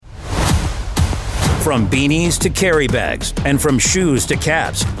From beanies to carry bags and from shoes to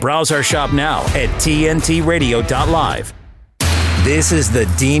caps, browse our shop now at tntradio.live. This is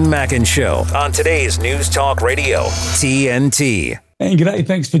the Dean Mackin Show on today's News Talk Radio, TNT. And g'day,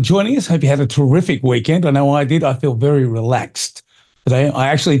 thanks for joining us. Hope you had a terrific weekend. I know I did. I feel very relaxed today. I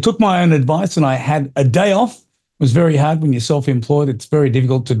actually took my own advice and I had a day off. It was very hard when you're self-employed. It's very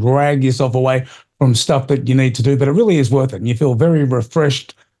difficult to drag yourself away from stuff that you need to do, but it really is worth it. And you feel very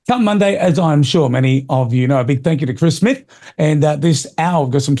refreshed come Monday, as I'm sure many of you know. A big thank you to Chris Smith. And this hour,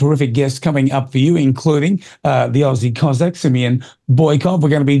 we've got some terrific guests coming up for you, including the Aussie Cossack, Simeon Boikov. We're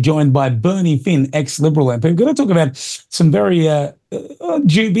going to be joined by Bernie Finn, ex-Liberal MP. We're going to talk about some very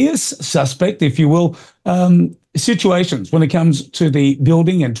dubious, suspect, if you will, situations when it comes to the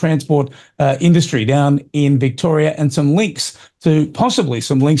building and transport industry down in Victoria, and some links we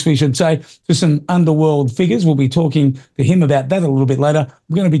should say, to some underworld figures. We'll be talking to him about that a little bit later.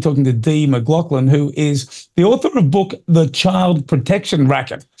 We're going to be talking to McLachlan, who is the author of book The Child Protection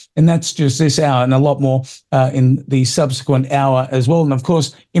Racket. And that's just this hour, and a lot more in the subsequent hour as well. And of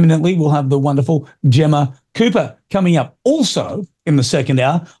course, imminently, we'll have the wonderful Gemma Cooper coming up. Also, in the second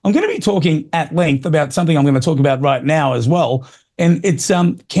hour, I'm going to be talking at length about something I'm going to talk about right now as well, and it's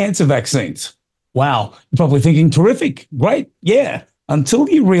cancer vaccines. Wow, you're probably thinking, terrific, great, yeah, until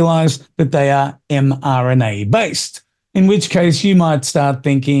you realise that they are mRNA-based, in which case you might start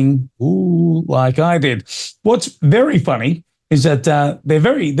thinking, ooh, like I did. What's very funny is that they're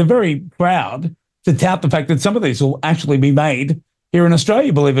very proud to tout the fact that some of these will actually be made here in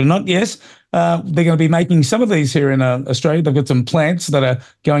Australia, believe it or not. Yes, they're going to be making some of these here in Australia. They've got some plants that are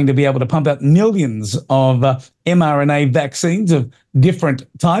going to be able to pump out millions of mRNA vaccines of different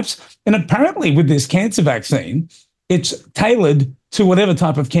types. And apparently with this cancer vaccine, it's tailored to whatever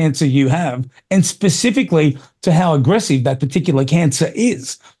type of cancer you have, and specifically to how aggressive that particular cancer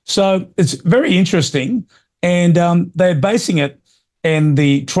is. So it's very interesting. And they're basing it in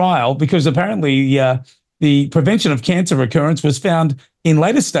the trial because apparently the prevention of cancer recurrence was found in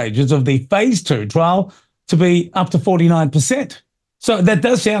later stages of the phase 2 trial to be up to 49%. So that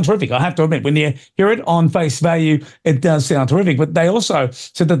does sound terrific. I have to admit, when you hear it on face value, it does sound terrific. But they also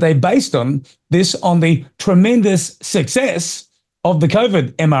said that they based on this on the tremendous success of the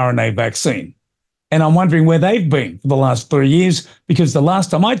COVID mRNA vaccine. And I'm wondering where they've been for the last 3 years, because the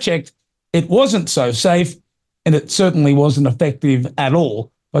last time I checked, it wasn't so safe and it certainly wasn't effective at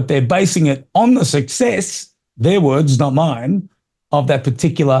all. But they're basing it on the success, their words, not mine, of that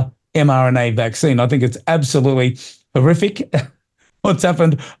particular mRNA vaccine. I think it's absolutely horrific what's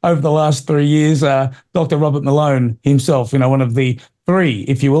happened over the last 3 years. Dr. Robert Malone himself, one of the 3,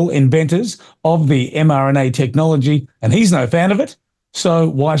 if you will, inventors of the mRNA technology, and he's no fan of it. So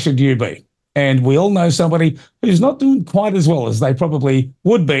why should you be? And we all know somebody who's not doing quite as well as they probably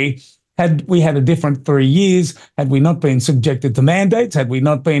would be had we had a different 3 years, had we not been subjected to mandates, had we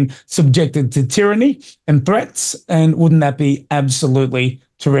not been subjected to tyranny and threats, and wouldn't that be absolutely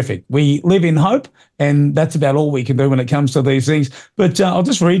terrific? We live in hope, and that's about all we can do when it comes to these things. But I'll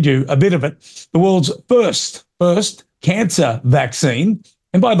just read you a bit of it. The world's first cancer vaccine.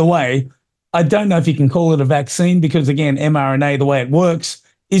 And by the way, I don't know if you can call it a vaccine because, again, mRNA, the way it works,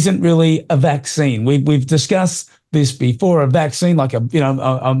 isn't really a vaccine. We've discussed this before. A vaccine, like a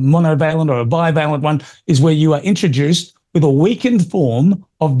monovalent or a bivalent one, is where you are introduced with a weakened form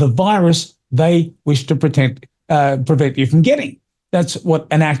of the virus they wish to prevent you from getting. That's what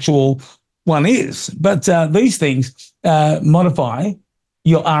an actual one is. But these things modify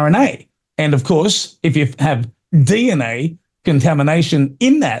your RNA. And of course, if you have DNA contamination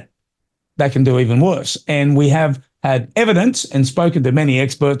in that can do even worse. And we have had evidence and spoken to many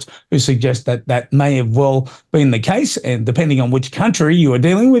experts who suggest that that may have well been the case. And depending on which country you are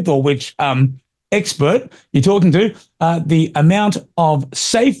dealing with or which expert you're talking to, the amount of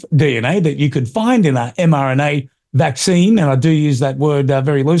safe DNA that you could find in a mRNA vaccine, and I do use that word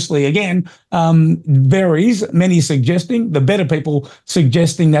very loosely again, varies, many suggesting, the better people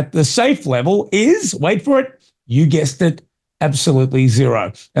suggesting that the safe level is, wait for it, you guessed it, absolutely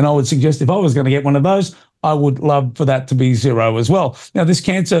zero. And I would suggest if I was going to get one of those, I would love for that to be zero as well. Now, this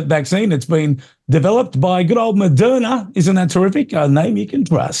cancer vaccine, it's been developed by good old Moderna. Isn't that terrific? A name you can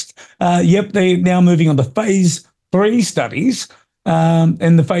trust. Yep, they're now moving on to phase 3 studies.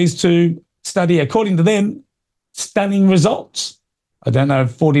 And the phase 2 study, according to them, stunning results. I don't know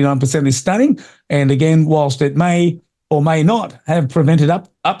if 49% is stunning. And again, whilst it may or may not have prevented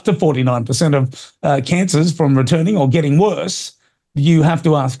up to 49% of cancers from returning or getting worse, you have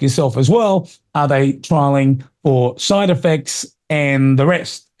to ask yourself as well, are they trialling for side effects and the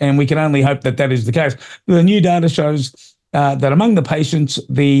rest? And we can only hope that that is the case. The new data shows that among the patients,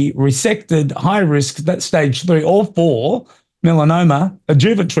 the resected high risk, that stage 3 or 4 melanoma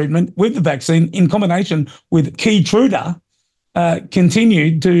adjuvant treatment with the vaccine in combination with Keytruda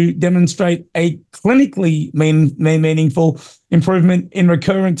continued to demonstrate a clinically meaningful improvement in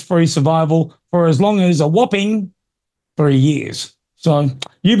recurrence-free survival for as long as a whopping 3 years. So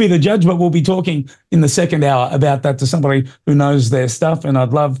you be the judge, but we'll be talking in the second hour about that to somebody who knows their stuff, and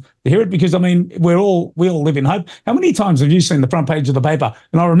I'd love to hear it because, I mean, we all live in hope. How many times have you seen the front page of the paper?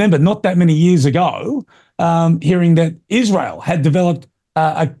 And I remember not that many years ago hearing that Israel had developed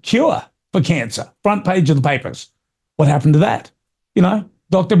a cure for cancer, front page of the papers. What happened to that? You know,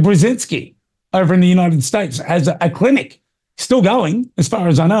 Dr. Brzezinski over in the United States has a clinic still going, as far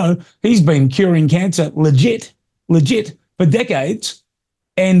as I know. He's been curing cancer legit for decades.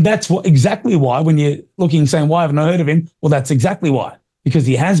 And that's exactly why, when you're looking, saying, why haven't I heard of him? Well, that's exactly why, because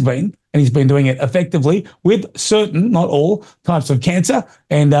he has been, and he's been doing it effectively with certain, not all, types of cancer.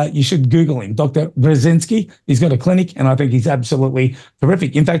 And you should Google him, Dr. Brzezinski. He's got a clinic, and I think he's absolutely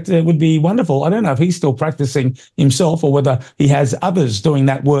terrific. In fact, it would be wonderful. I don't know if he's still practicing himself or whether he has others doing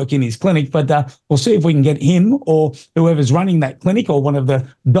that work in his clinic, but we'll see if we can get him or whoever's running that clinic or one of the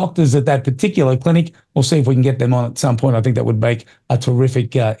doctors at that particular clinic. We'll see if we can get them on at some point. I think that would make a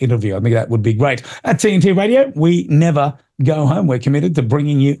terrific interview. I think that would be great. At TNT Radio, we never go home. We're committed to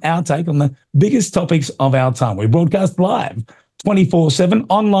bringing you our take on the biggest topics of our time. We broadcast live 24/7,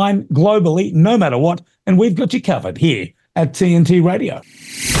 online, globally, no matter what, and we've got you covered here at TNT Radio.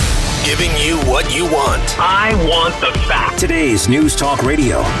 Giving you what you want. I want the facts. Today's News Talk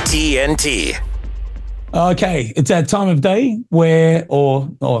Radio, TNT. Okay, it's that time of day where, or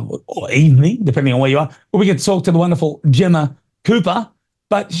evening, depending on where you are, where we get to talk to the wonderful Gemma Cooper.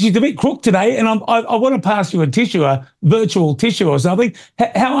 But she's a bit crook today, and I want to pass you a virtual tissue or something.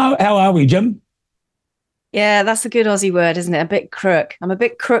 How are we, Jim? Yeah, that's a good Aussie word, isn't it? A bit crook. I'm a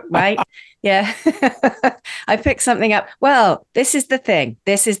bit crook, mate. Yeah. I picked something up. Well, this is the thing.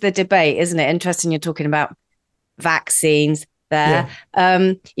 This is the debate, isn't it? Interesting you're talking about vaccines there.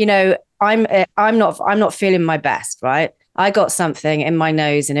 Yeah. You know, I'm not feeling my best, right? I got something in my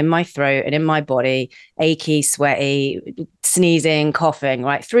nose and in my throat and in my body, achy, sweaty, sneezing, coughing,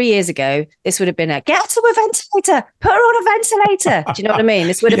 right? 3 years ago, this would have been get her a ventilator, put her on a ventilator. Do you know what I mean?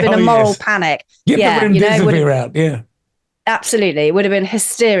 This would have been a moral panic. Get the remdesivir out, yeah. Absolutely. It would have been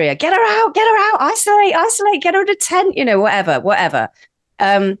hysteria. Get her out, isolate, get her in a tent, you know, whatever.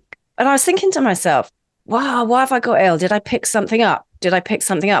 And I was thinking to myself, wow, why have I got ill? Did I pick something up?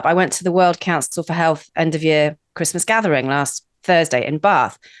 I went to the World Council for Health end of year Christmas gathering last Thursday in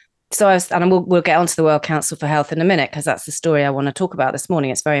Bath. So we'll get onto the World Council for Health in a minute, because that's the story I want to talk about this morning.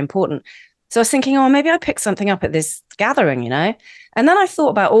 It's very important. So I was thinking, maybe I picked something up at this gathering, you know? And then I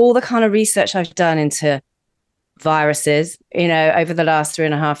thought about all the kind of research I've done into viruses, you know, over the last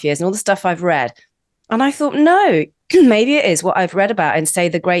 3.5 years and all the stuff I've read. And I thought, no, maybe it is what I've read about in, say,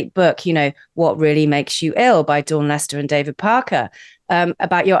 the great book, you know, What Really Makes You Ill by Dawn Lester and David Parker,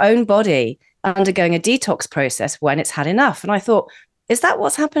 about your own body undergoing a detox process when it's had enough. And I thought, is that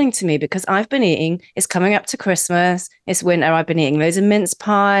what's happening to me? Because I've been eating, it's coming up to Christmas, it's winter, I've been eating loads of mince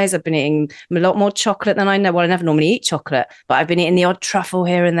pies, I've been eating a lot more chocolate than I know. Well, I never normally eat chocolate, but I've been eating the odd truffle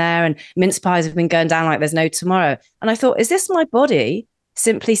here and there, and mince pies have been going down like there's no tomorrow. And I thought, is this my body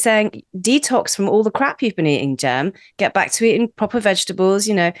simply saying, detox from all the crap you've been eating, Gem, get back to eating proper vegetables,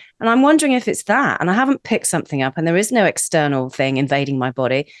 you know? And I'm wondering if it's that. And I haven't picked something up, and there is no external thing invading my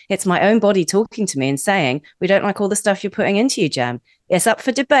body. It's my own body talking to me and saying, we don't like all the stuff you're putting into you, Gem. It's up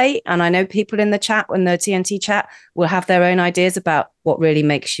for debate. And I know people in the chat, in the TNT chat, will have their own ideas about what really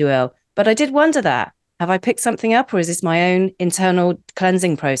makes you ill. But I did wonder that. Have I picked something up, or is this my own internal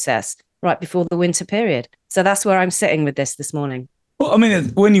cleansing process right before the winter period? So that's where I'm sitting with this morning. Well, I mean,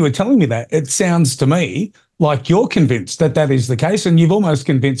 when you were telling me that, it sounds to me like you're convinced that that is the case, and you've almost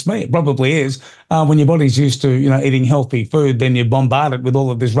convinced me it probably is. When your body's used to, you know, eating healthy food, then you bombard it with all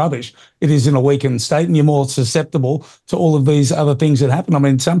of this rubbish. It is in a weakened state, and you're more susceptible to all of these other things that happen. I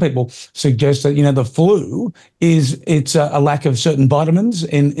mean, some people suggest that, you know, the flu it's a lack of certain vitamins.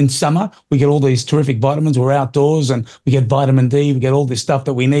 In summer, we get all these terrific vitamins. We're outdoors, and we get vitamin D. We get all this stuff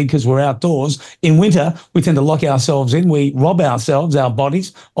that we need because we're outdoors. In winter, we tend to lock ourselves in. We rob ourselves, our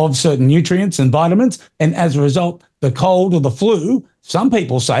bodies, of certain nutrients and vitamins, and as a result, the cold or the flu, some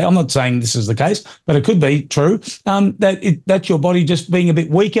people say, I'm not saying this is the case, but it could be true, that's your body just being a bit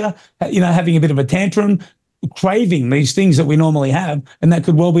weaker, you know, having a bit of a tantrum, craving these things that we normally have, and that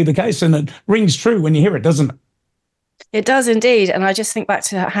could well be the case. And it rings true when you hear it, doesn't it? It does indeed. And I just think back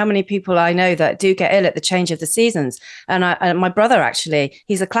to how many people I know that do get ill at the change of the seasons. And my brother, actually,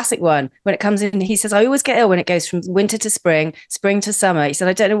 he's a classic one. When it comes in, he says, I always get ill when it goes from winter to spring, spring to summer. He said,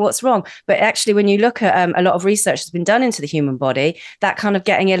 I don't know what's wrong. But actually, when you look at a lot of research that's been done into the human body, that kind of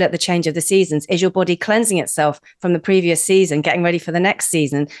getting ill at the change of the seasons is your body cleansing itself from the previous season, getting ready for the next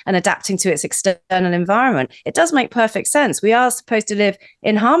season and adapting to its external environment. It does make perfect sense. We are supposed to live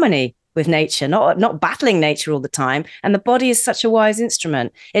in harmony with nature, not battling nature all the time. And the body is such a wise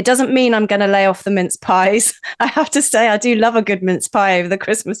instrument. It doesn't mean I'm going to lay off the mince pies. I have to say, I do love a good mince pie over the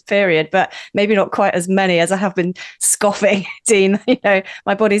Christmas period, but maybe not quite as many as I have been scoffing, Dean.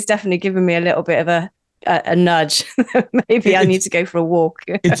 My body's definitely given me a little bit of a nudge. Maybe I need to go for a walk.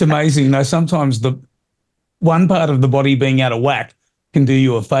 It's amazing. Sometimes the one part of the body being out of whack can do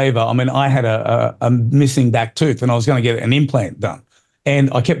you a favor. I mean, I had a missing back tooth and I was going to get an implant done.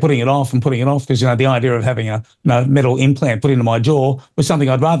 And I kept putting it off because, the idea of having a metal implant put into my jaw was something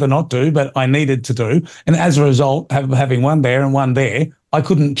I'd rather not do, but I needed to do. And as a result, having one there and one there, I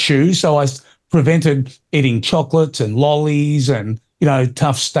couldn't chew. So I prevented eating chocolates and lollies and,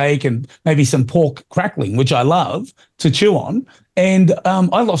 tough steak and maybe some pork crackling, which I love to chew on. And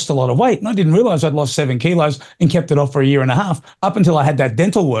I lost a lot of weight. And I didn't realize I'd lost 7 kilos and kept it off for a year and a half up until I had that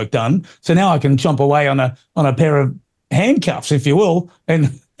dental work done. So now I can chomp away on a pair of handcuffs, if you will,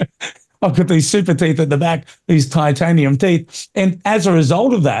 and I've got these super teeth at the back, these titanium teeth, and as a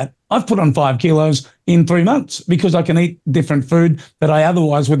result of that, I've put on 5 kilos in 3 months because I can eat different food that I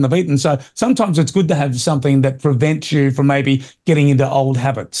otherwise wouldn't have eaten. So sometimes it's good to have something that prevents you from maybe getting into old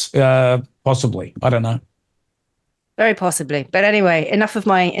habits, possibly. I don't know. Very possibly. But anyway, enough of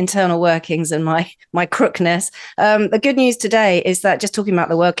my internal workings and my crookness. The good news today is that, just talking about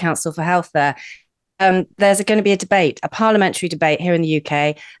the World Council for Health there, there's going to be a parliamentary debate here in the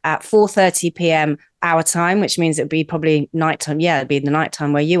UK at 4:30 p.m. our time, which means it'd be probably nighttime. Yeah, it'd be the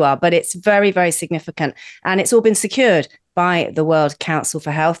nighttime where you are, but it's very, very significant. And it's all been secured by the World Council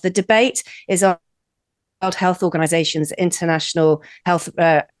for Health. The debate is on World Health Organization's international health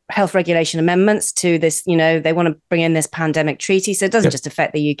regulation amendments to this. They want to bring in this pandemic treaty. So it doesn't just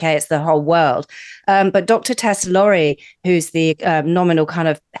affect the UK, it's the whole world. But Dr. Tess Lawrie, who's the nominal kind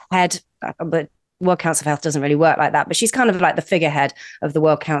of head, but World Council for Health doesn't really work like that, but she's kind of like the figurehead of the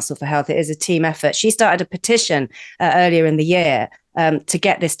World Council for Health. It is a team effort. She started a petition earlier in the year to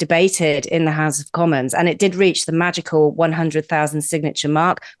get this debated in the House of Commons, and it did reach the magical 100,000 signature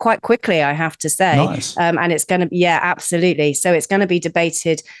mark quite quickly, I have to say. Nice. And it's going to, absolutely. So it's going to be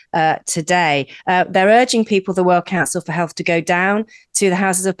debated today. They're urging people, the World Council for Health, to go down to the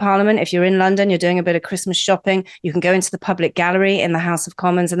Houses of Parliament. If you're in London, you're doing a bit of Christmas shopping, you can go into the public gallery in the House of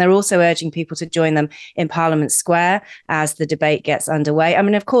Commons, and they're also urging people to join them in Parliament Square as the debate gets underway. I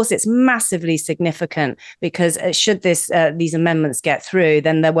mean, of course, it's massively significant because should these amendments get through,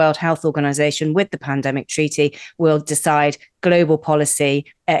 then the World Health Organization with the pandemic treaty will decide global policy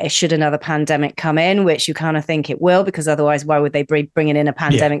should another pandemic come in, which you kind of think it will, because otherwise why would they bring in a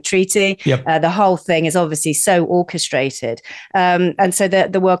pandemic treaty? The whole thing is obviously so orchestrated. And so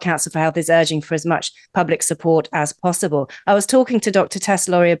the World Council for Health is urging for as much public support as possible. I was talking to Dr. Tess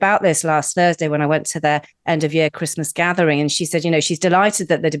Lawrie about this last Thursday when I went to their end of year Christmas gathering, and she said, she's delighted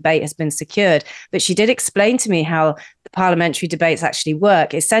that the debate has been secured, but she did explain to me how the parliamentary debates actually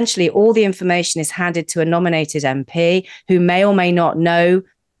work. Essentially, all the information is handed to a nominated MP who may or may not know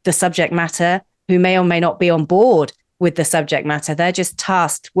the subject matter, who may or may not be on board with the subject matter. They're just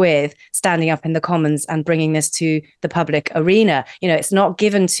tasked with standing up in the Commons and bringing this to the public arena. It's not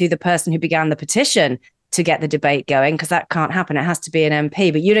given to the person who began the petition to get the debate going, because that can't happen. It has to be an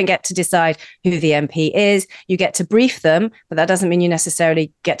MP, but you don't get to decide who the MP is. You get to brief them, but that doesn't mean you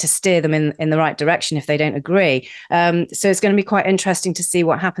necessarily get to steer them in the right direction if they don't agree. So it's going to be quite interesting to see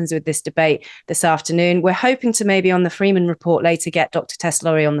what happens with this debate this afternoon. We're hoping to maybe on the Freeman Report later get Dr. Tess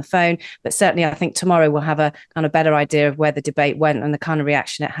Lawrie on the phone, but certainly I think tomorrow we'll have a kind of better idea of where the debate went and the kind of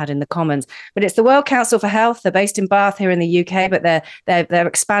reaction it had in the Commons. But it's the World Council for Health. They're based in Bath here in the UK, but they're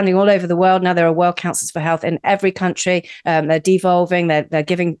expanding all over the world. Now there are World Councils for Health in every country. They're devolving. They're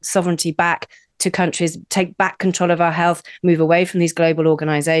giving sovereignty back to countries, take back control of our health, move away from these global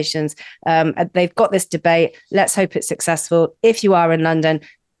organizations. They've got this debate. Let's hope it's successful. If you are in London,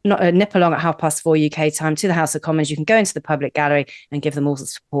 nip along at 4:30 UK time to the House of Commons. You can go into the public gallery and give them all the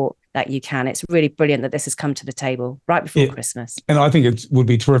support that you can. It's really brilliant that this has come to the table right before Christmas. And I think it would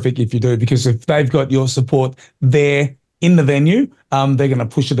be terrific if you do, because if they've got your support there in the venue, they're going to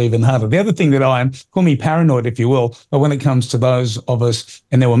push it even harder. The other thing that call me paranoid if you will, but when it comes to those of us,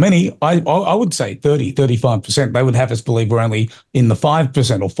 and there were many, I would say 30, 35%, they would have us believe we're only in the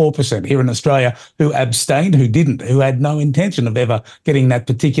 5% or 4% here in Australia who abstained, who had no intention of ever getting that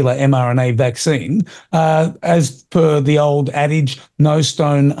particular mRNA vaccine. As per the old adage, no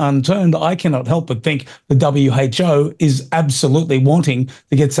stone unturned, I cannot help but think the WHO is absolutely wanting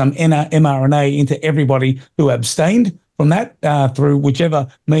to get some mRNA into everybody who abstained from that through whichever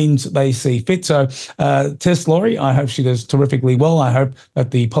means they see fit. So Tess Laurie, I hope she does terrifically well. I hope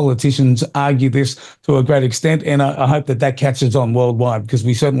that the politicians argue this to a great extent, and I hope that catches on worldwide, because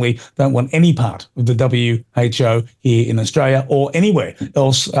we certainly don't want any part of the WHO here in Australia or anywhere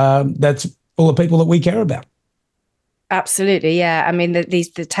else that's full of people that we care about. Absolutely, yeah. I mean,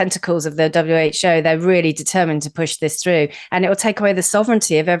 the tentacles of the WHO, they're really determined to push this through, and it will take away the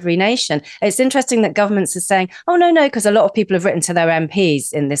sovereignty of every nation. It's interesting that governments are saying, oh, no, because a lot of people have written to their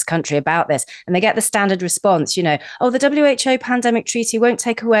MPs in this country about this, and they get the standard response, oh, the WHO pandemic treaty won't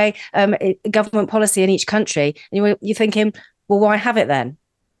take away government policy in each country. And you're thinking, well, why have it then?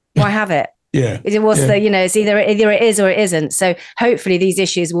 Why have it? Yeah. It's either it is or it isn't. So hopefully these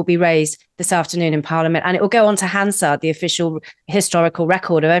issues will be raised this afternoon in Parliament, and it will go on to Hansard, the official historical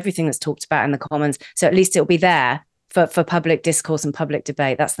record of everything that's talked about in the Commons. So at least it will be there for public discourse and public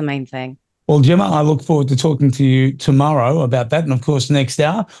debate. That's the main thing. Well, Gemma, I look forward to talking to you tomorrow about that. And of course, next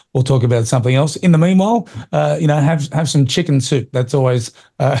hour, we'll talk about something else. In the meanwhile, have some chicken soup. That's always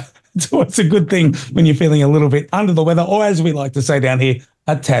it's always a good thing when you're feeling a little bit under the weather, or as we like to say down here,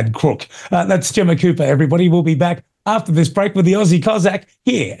 a tad crook. That's Gemma Cooper, everybody. We'll be back after this break with the Aussie Cossack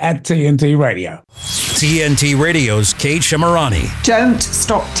here at TNT Radio. TNT Radio's Kate Shemirani. Don't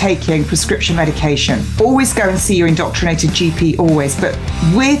stop taking prescription medication. Always go and see your indoctrinated GP, always. But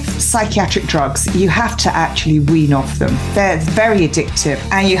with psychiatric drugs, you have to actually wean off them. They're very addictive,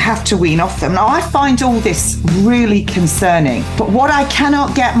 and you have to wean off them. Now, I find all this really concerning, but what I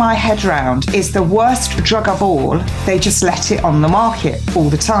cannot get my head around is the worst drug of all. They just let it on the market all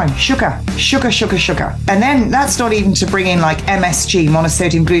the time. Sugar. And then that's not even to bring in like MSG,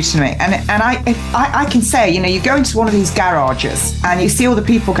 monosodium glutamate. And I can say, you go into one of these garages and you see all the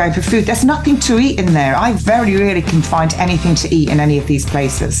people going for food. There's nothing to eat in there. I very rarely can find anything to eat in any of these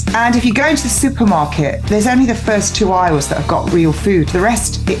places. And if you go into the supermarket, there's only the first 2 aisles that have got real food. The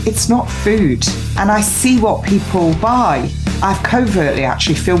rest, it's not food. And I see what people buy. I've covertly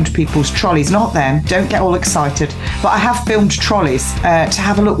actually filmed people's trolleys, not them, don't get all excited, but I have filmed trolleys to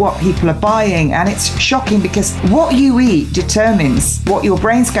have a look what people are buying, and it's shocking because what you eat determines what your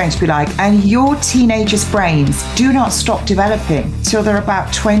brain's going to be like, and your teenagers' brains do not stop developing till they're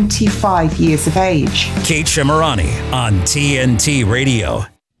about 25 years of age. Kate Shemirani on TNT Radio.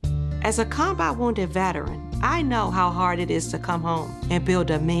 As a combat wounded veteran, I know how hard it is to come home and build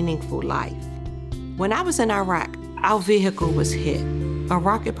a meaningful life. When I was in Iraq, our vehicle was hit. A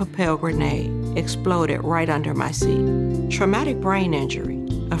rocket-propelled grenade exploded right under my seat. Traumatic brain injury,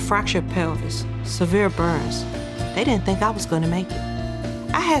 a fractured pelvis, severe burns. They didn't think I was going to make it.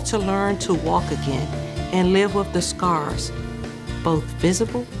 I had to learn to walk again and live with the scars, both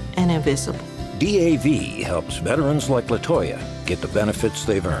visible and invisible. DAV helps veterans like LaToya get the benefits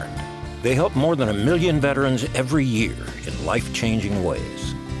they've earned. They help more than 1 million veterans every year in life-changing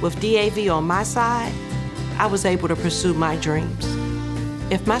ways. With DAV on my side, I was able to pursue my dreams.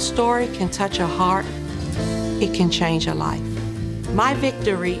 If my story can touch a heart, it can change a life. My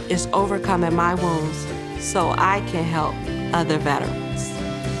victory is overcoming my wounds so I can help other veterans.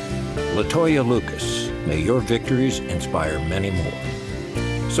 LaToya Lucas, may your victories inspire many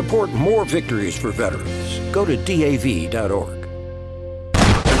more. Support more victories for veterans. Go to DAV.org.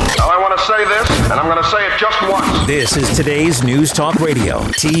 Now I want to say this, and I'm going to say it just once. This is today's News Talk Radio,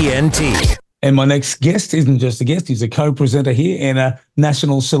 TNT. And my next guest isn't just a guest, he's a co-presenter here and a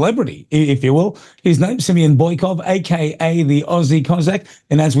national celebrity, if you will. His name's Simeon Boikov, a.k.a. the Aussie Cossack.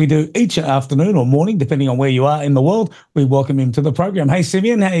 And as we do each afternoon or morning, depending on where you are in the world, we welcome him to the program. Hey,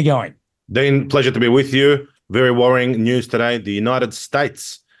 Simeon, how are you going? Dean, pleasure to be with you. Very worrying news today. The United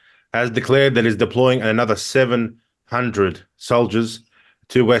States has declared that it's deploying another 700 soldiers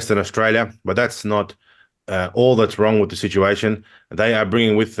to Western Australia, but that's not all that's wrong with the situation. They are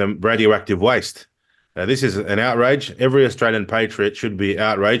bringing with them radioactive waste. This is an outrage. Every Australian patriot should be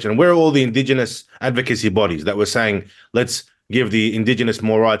outraged. And where are all the Indigenous advocacy bodies that were saying, let's give the Indigenous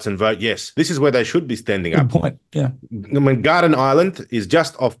more rights and vote yes? This is where they should be standing up. Good point, yeah. I mean, Garden Island is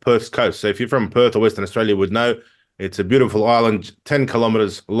just off Perth's coast. So if you're from Perth or Western Australia, you would know it's a beautiful island, 10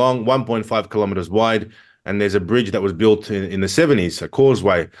 kilometres long, 1.5 kilometres wide. And there's a bridge that was built in the 70s, a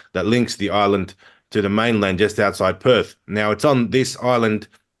causeway that links the island to the mainland just outside Perth. Now, it's on this island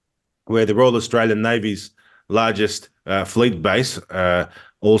where the Royal Australian Navy's largest fleet base,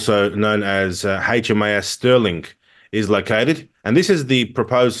 also known as HMAS Stirling, is located. And this is the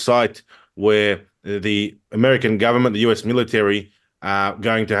proposed site where the American government, the US military, are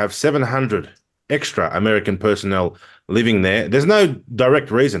going to have 700 extra American personnel living there. There's no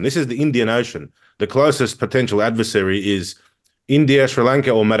direct reason. This is the Indian Ocean. The closest potential adversary is India, Sri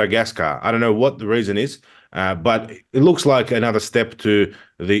Lanka, or Madagascar. I don't know what the reason is, but it looks like another step to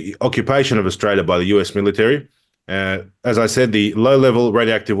the occupation of Australia by the US military. As I said, the low-level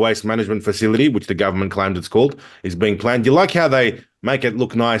radioactive waste management facility, which the government claimed it's called, is being planned. You like how they make it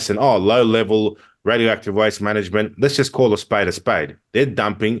look nice and, low-level radioactive waste management. Let's just call a spade a spade. They're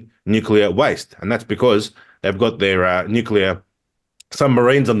dumping nuclear waste, and that's because they've got their nuclear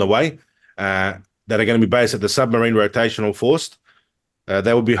submarines on the way that are going to be based at the Submarine Rotational Force.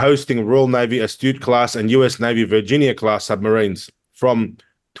 They will be hosting Royal Navy Astute-class and US Navy Virginia-class submarines from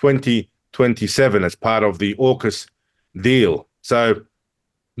 2027 as part of the AUKUS deal. So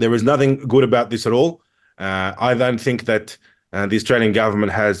there is nothing good about this at all. I don't think that the Australian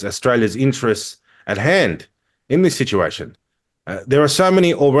government has Australia's interests at hand in this situation. There are so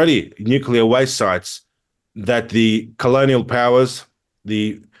many already nuclear waste sites that the colonial powers,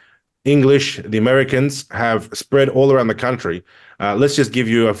 the English, the Americans, have spread all around the country. Let's just give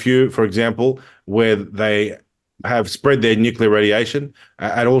you a few, for example, where they have spread their nuclear radiation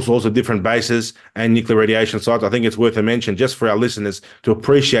at all sorts of different bases and nuclear radiation sites. I think it's worth a mention just for our listeners to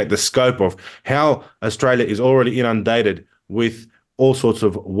appreciate the scope of how Australia is already inundated with all sorts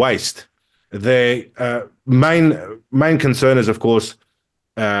of waste. The main concern is, of course,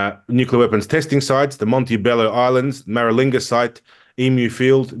 nuclear weapons testing sites, the Montebello Islands, Maralinga site, Emu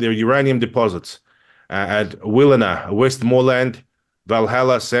Field, their uranium deposits at Willina, Westmoreland,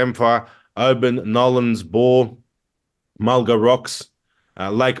 Valhalla, Samphire, Oban, Nolans, Bore, Mulga Rocks,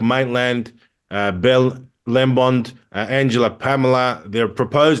 Lake Maitland, Bell, Lembond, Angela, Pamela. Their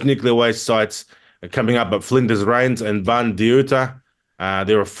proposed nuclear waste sites are coming up at Flinders Range and Van Diuta.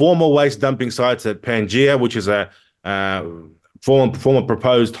 There are former waste dumping sites at Pangaea, which is a former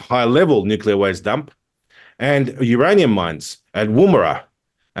proposed high-level nuclear waste dump, and uranium mines at Woomera,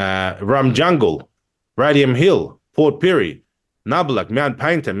 Rum Jungle, Radium Hill, Port Pirie, Nabulak, Mount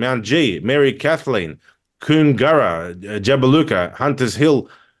Paynter, Mount G, Mary Kathleen, Koongara, Jabaluka, Hunters Hill,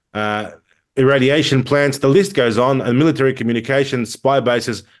 irradiation plants. The list goes on, and military communications, spy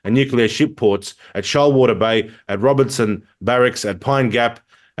bases, and nuclear ship ports at Shoalwater Bay, at Robertson Barracks, at Pine Gap,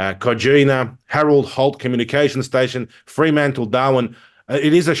 Codgena, Harold Holt Communication Station, Fremantle, Darwin.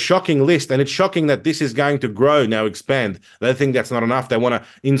 It is a shocking list, and it's shocking that this is going to grow, now expand. They think that's not enough. They want to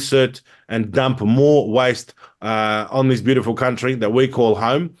insert and dump more waste on this beautiful country that we call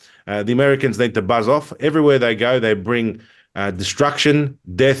home. The Americans need to buzz off. Everywhere they go, they bring destruction,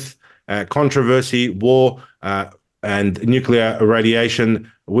 death, controversy, war, and nuclear radiation.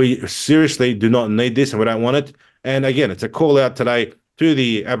 We seriously do not need this, and we don't want it. And again, it's a call out today to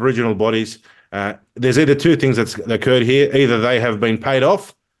the Aboriginal bodies. There's either two things that's occurred here. Either they have been paid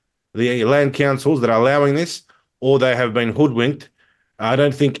off, the land councils that are allowing this, or they have been hoodwinked. I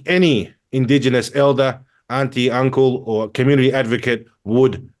don't think any Indigenous elder, auntie, uncle, or community advocate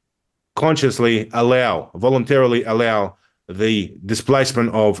would consciously voluntarily allow the displacement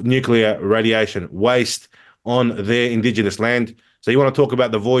of nuclear radiation waste on their Indigenous land. So you want to talk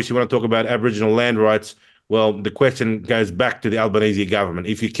about the voice, you want to talk about Aboriginal land rights. Well, the question goes back to the Albanese government.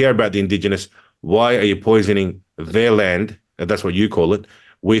 If you care about the Indigenous, why are you poisoning their land, that's what you call it,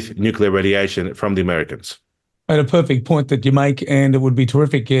 with nuclear radiation from the Americans? And a perfect point that you make, and it would be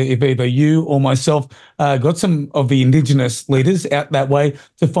terrific if either you or myself got some of the Indigenous leaders out that way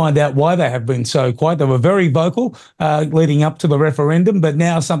to find out why they have been so quiet. They were very vocal leading up to the referendum, but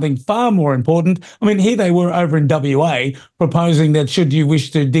now something far more important. I mean, here they were over in WA proposing that should you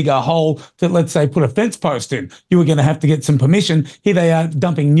wish to dig a hole to, let's say, put a fence post in, you were going to have to get some permission. Here they are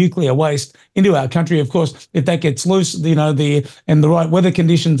dumping nuclear waste into our country. Of course, if that gets loose, the right weather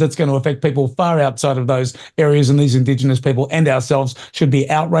conditions, that's going to affect people far outside of those areas, and these Indigenous people and ourselves should be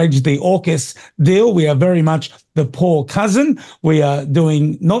outraged. The AUKUS deal, we are very much the poor cousin. We are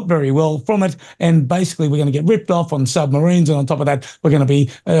doing not very well from it, and basically we're going to get ripped off on submarines, and on top of that, we're going to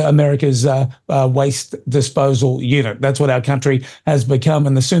be America's waste disposal unit. That's what our country has become,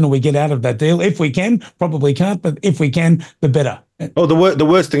 and the sooner we get out of that deal, if we can, probably can't, but if we can, the better. Oh, the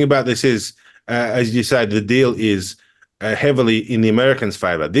worst thing about this is, as you say, the deal is heavily in the Americans'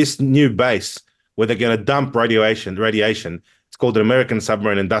 favour. This new base where they're going to dump radiation, it's called an American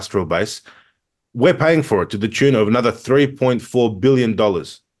Submarine Industrial Base. We're paying for it to the tune of another $3.4 billion,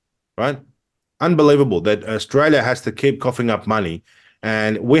 right? unbelievable that Australia has to keep coughing up money,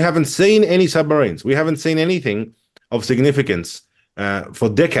 and we haven't seen any submarines. We haven't seen anything of significance for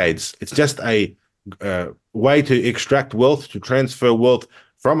decades. It's just a way to extract wealth, to transfer wealth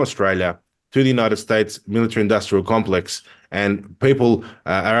from Australia to the United States military-industrial complex, and people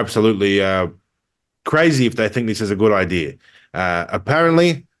are absolutely crazy if they think this is a good idea.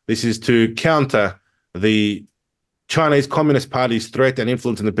 Apparently, this is to counter the Chinese Communist Party's threat and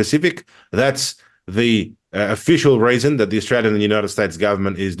influence in the Pacific. That's the official reason that the Australian and the United States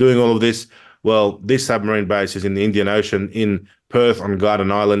government is doing all of this. Well, this submarine base is in the Indian Ocean in Perth on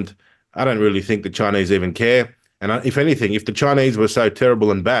Garden Island. I don't really think the Chinese even care. And if anything, if the Chinese were so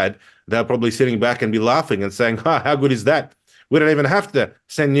terrible and bad, they're probably sitting back and be laughing and saying, how good is that? We don't even have to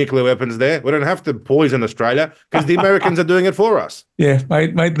send nuclear weapons there. We don't have to poison Australia because the Americans are doing it for us. Yeah,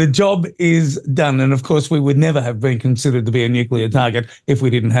 mate, the job is done. And of course, we would never have been considered to be a nuclear target if we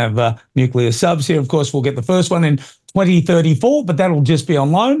didn't have nuclear subs here. Of course, we'll get the first one in 2034, but that'll just be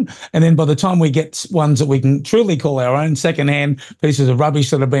on loan. And then by the time we get ones that we can truly call our own, secondhand pieces of rubbish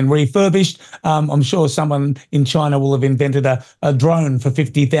that have been refurbished, I'm sure someone in China will have invented a drone for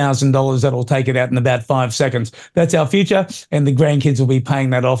 $50,000 that'll take it out in about 5 seconds. That's our future, and the grandkids will be paying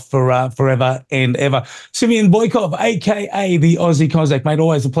that off for forever and ever. Simeon Boikov, a.k.a. the Aussie Cossack, mate,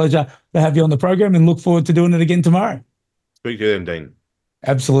 always a pleasure to have you on the program, and look forward to doing it again tomorrow. Speak to them, Dean.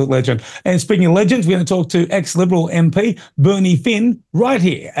 Absolute legend. And speaking of legends, we're going to talk to ex-Liberal MP Bernie Finn right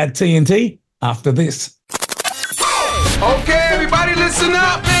here at TNT after this. Okay, everybody listen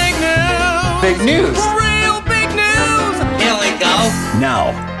up. Big news. Big news. Real big news. Here we go.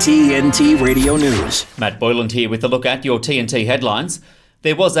 Now, TNT Radio News. Matt Boyland here with a look at your TNT headlines.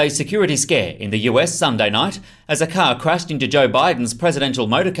 There was a security scare in the US Sunday night as a car crashed into Joe Biden's presidential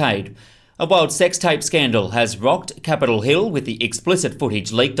motorcade. A wild sex tape scandal has rocked Capitol Hill with the explicit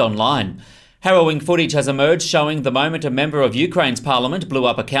footage leaked online. Harrowing footage has emerged showing the moment a member of Ukraine's parliament blew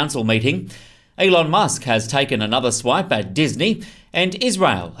up a council meeting. Elon Musk has taken another swipe at Disney, and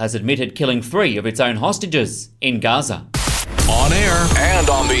Israel has admitted killing 3 of its own hostages in Gaza. On air and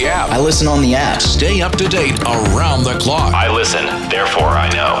on the app. I listen on the app. Stay up to date around the clock. I listen, therefore I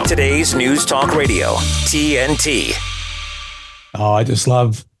know. Today's News Talk Radio, TNT. Oh, I just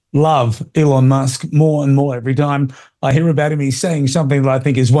love Elon Musk more and more every time I hear about him. He's saying something that I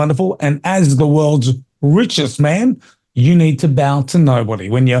think is wonderful. And as the world's richest man, you need to bow to nobody.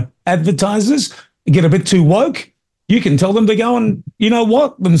 When your advertisers get a bit too woke, you can tell them to go and, you know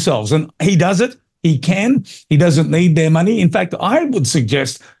what, themselves. And he does it. He can. He doesn't need their money. In fact, I would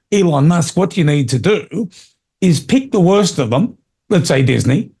suggest, Elon Musk, what you need to do is pick the worst of them, let's say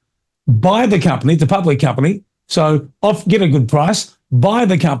Disney, buy the company, it's a public company, so get a good price, buy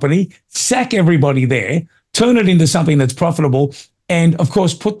the company, sack everybody there, turn it into something that's profitable, and of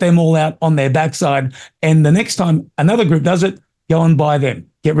course put them all out on their backside. And the next time another group does it, go and buy them.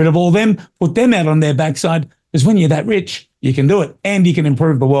 Get rid of all them, put them out on their backside, because when you're that rich, you can do it. And you can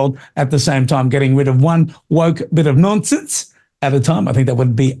improve the world at the same time, getting rid of one woke bit of nonsense at a time. I think that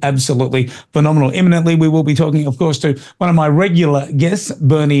would be absolutely phenomenal. Imminently, we will be talking, of course, to one of my regular guests,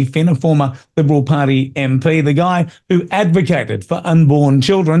 Bernie Finn, a former Liberal Party MP, the guy who advocated for unborn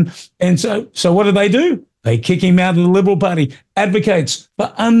children. And so what do? They kick him out of the Liberal Party, advocates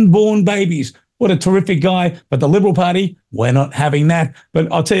for unborn babies. What a terrific guy. But the Liberal Party, we're not having that.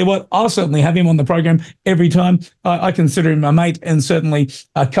 But I'll tell you what, I'll certainly have him on the program every time. I consider him a mate and certainly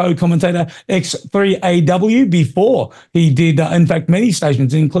a co-commentator, X3AW, before he did, in fact, many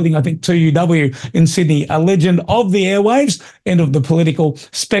stations, including, I think, 2UW in Sydney, a legend of the airwaves and of the political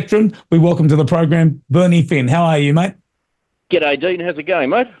spectrum. We welcome to the program Bernie Finn. How are you, mate? G'day, Dean. How's it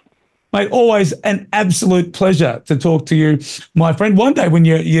going, mate? Mate, always an absolute pleasure to talk to you, my friend. One day when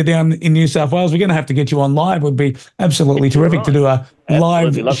you're down in New South Wales, we're going to have to get you on live. It would be absolutely terrific right. to do a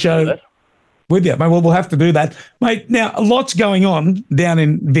live show to with you. Mate, well, we'll have to do that. Mate, now, a lot's going on down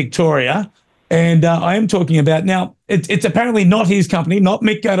in Victoria, and I am talking about, now, it's apparently not his company, not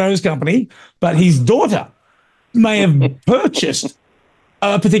Mick Gatto's company, but his daughter may have purchased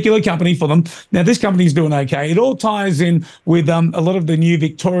a particular company for them. Now, this company's doing okay. It all ties in with a lot of the new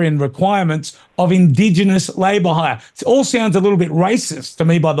Victorian requirements of Indigenous labour hire. It all sounds a little bit racist to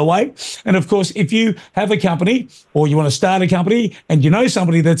me, by the way. And, of course, if you have a company or you want to start a company and you know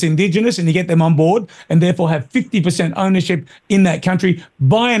somebody that's Indigenous and you get them on board and therefore have 50% ownership in that country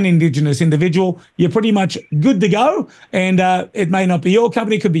by an Indigenous individual, you're pretty much good to go. And it may not be your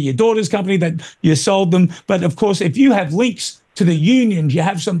company. It could be your daughter's company that you sold them. But, of course, if you have links to the unions, you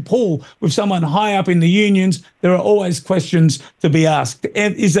have some pull with someone high up in the unions, there are always questions to be asked.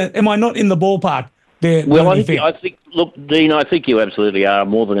 Am I not in the ballpark Well, I think, look, Dean, I think you absolutely are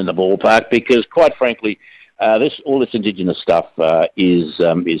more than in the ballpark because, quite frankly, all this Indigenous stuff is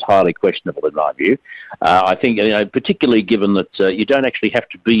highly questionable in my view. I think, particularly given that you don't actually have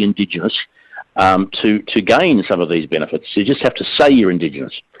to be Indigenous to gain some of these benefits. You just have to say you're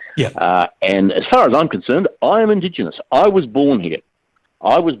Indigenous. Yeah. And as far as I'm concerned, I am Indigenous. I was born here.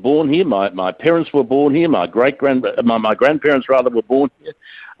 My parents were born here. My grandparents rather were born here.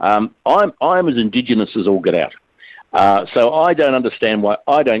 I'm as Indigenous as all get out. So I don't understand why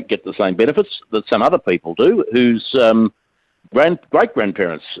I don't get the same benefits that some other people do, whose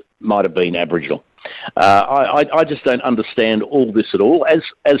great-grandparents might have been Aboriginal. I just don't understand all this at all.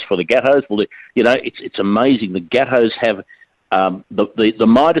 As for the Gattos, well, it's amazing. The Gattos have the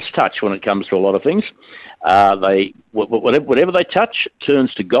Midas touch when it comes to a lot of things. Whatever they touch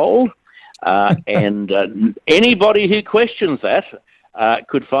turns to gold, and anybody who questions that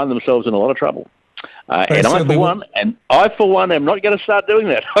could find themselves in a lot of trouble. And I, for one, am not going to start doing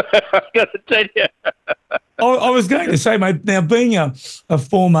that. I've got to tell you. I was going to say, mate, now being a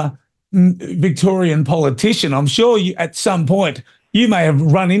former Victorian politician, I'm sure you, at some point you may have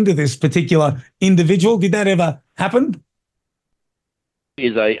run into this particular individual. Did that ever happen?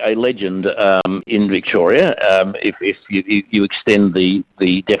 Is a legend in Victoria. If you extend the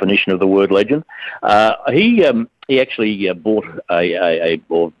definition of the word legend, he actually bought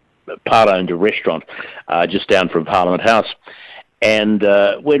or part-owned a restaurant just down from Parliament House. And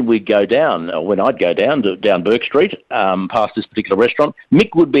when I'd go down Burke Street past this particular restaurant,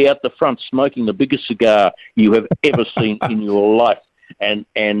 Mick would be out the front smoking the biggest cigar you have ever seen in your life, and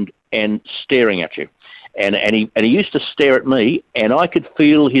staring at you. And he used to stare at me, and I could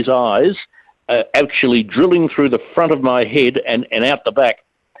feel his eyes actually drilling through the front of my head and out the back.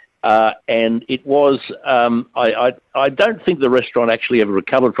 And it was, I don't think the restaurant actually ever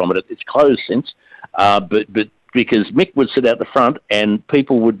recovered from it. It's closed since, but because Mick would sit out the front and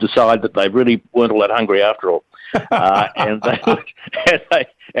people would decide that they really weren't all that hungry after all. And they'd go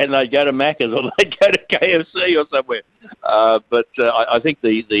to Macca's or they'd go to KFC or somewhere. But I think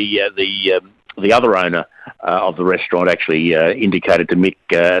the other owner of the restaurant actually indicated to Mick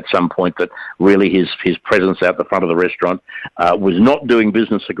at some point that really his presence out the front of the restaurant was not doing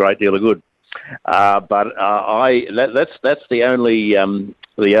business a great deal of good. But that's the only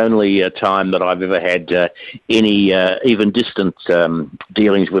time that I've ever had any even distant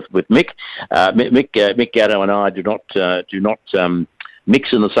dealings with Mick. Mick Gatto and I do not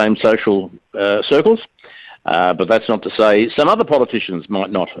mix in the same social circles. But that's not to say some other politicians might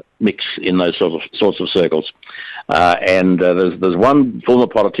not mix in those sorts of circles. And there's one former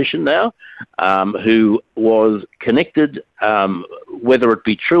politician now who was connected, whether it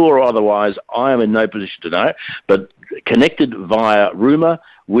be true or otherwise, I am in no position to know, but connected via rumour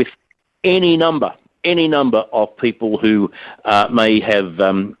with any number of people who may have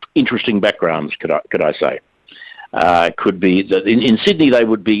interesting backgrounds, could I say. Could be in Sydney they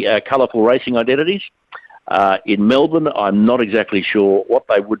would be colourful racing identities. In Melbourne, I'm not exactly sure what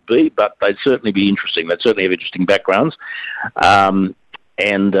they would be, but they'd certainly be interesting. They'd certainly have interesting backgrounds. And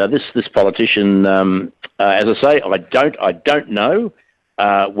this politician, as I say, I don't know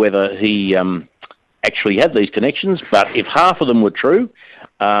whether he actually had these connections. But if half of them were true,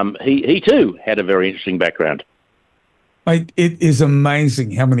 he too had a very interesting background. Mate, it is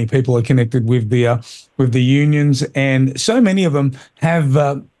amazing how many people are connected with the unions, and so many of them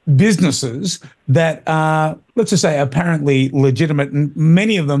have businesses that are, let's just say, apparently legitimate, and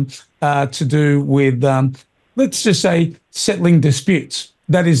many of them to do with, let's just say, settling disputes.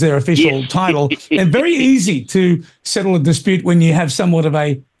 That is their official title. And very easy to settle a dispute when you have somewhat of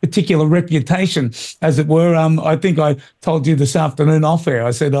a particular reputation, as it were. I think I told you this afternoon off air,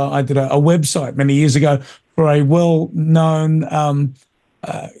 I said I did a website many years ago for a well-known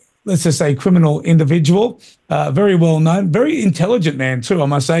let's just say criminal individual, very well known, very intelligent man too, I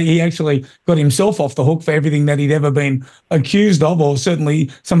must say. He actually got himself off the hook for everything that he'd ever been accused of, or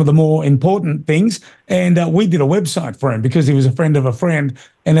certainly some of the more important things. And we did a website for him because he was a friend of a friend.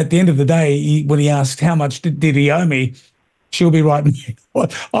 And at the end of the day, when he asked how much did he owe me, she'll be right.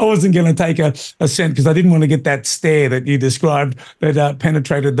 I wasn't going to take a cent because I didn't want to get that stare that you described that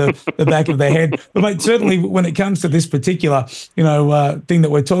penetrated the back of the head. But mate, certainly when it comes to this particular, thing that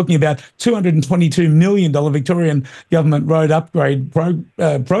we're talking about, $222 million Victorian government road upgrade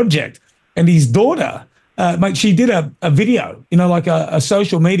project, and his daughter, mate, she did a video, like a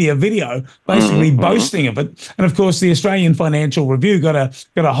social media video, basically boasting of it. And of course, the Australian Financial Review got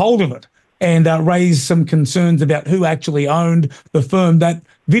a hold of it and raised some concerns about who actually owned the firm. That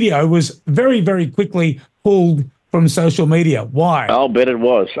video was very, very quickly pulled from social media. Why? I'll bet it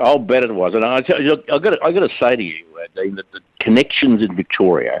was. And I've got to say to you, Dean, that the connections in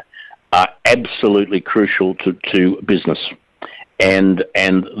Victoria are absolutely crucial to business. And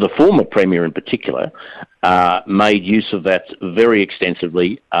the former Premier in particular made use of that very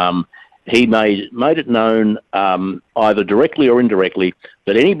extensively. He made it known either directly or indirectly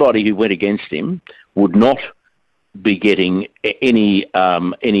that anybody who went against him would not be getting any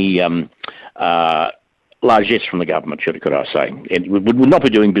largesse from the government, could I say. It would not be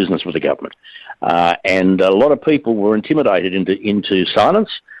doing business with the government. And a lot of people were intimidated into silence,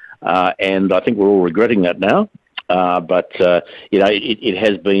 and I think we're all regretting that now. But it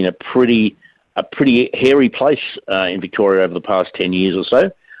has been a pretty hairy place in Victoria over the past 10 years or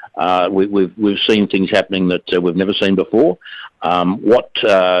so. We've seen things happening that we've never seen before. What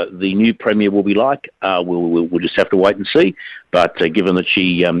the new Premier will be like, we'll just have to wait and see. But given that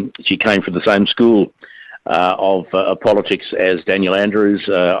she came from the same school of politics as Daniel Andrews,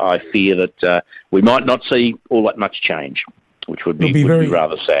 I fear that we might not see all that much change, which would be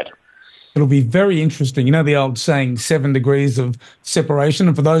rather sad. It'll be very interesting. You know the old saying, 7 degrees of separation?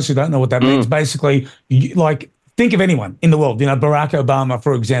 And for those who don't know what that means, basically, think of anyone in the world, Barack Obama,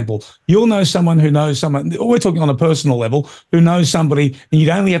 for example. You'll know someone who knows someone. We're talking on a personal level, who knows somebody, and you'd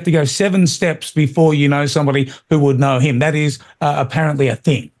only have to go 7 steps before you know somebody who would know him. That is apparently a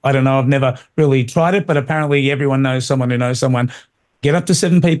thing. I don't know. I've never really tried it, but apparently everyone knows someone who knows someone. Get up to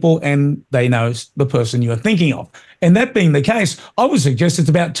 7 people and they know the person you are thinking of. And that being the case, I would suggest it's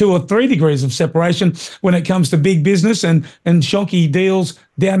about 2 or 3 degrees of separation when it comes to big business and shonky deals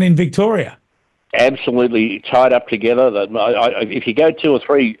down in Victoria. Absolutely tied up together. If you go 2 or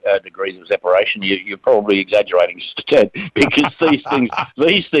 3 degrees of separation, you're probably exaggerating just a tad, because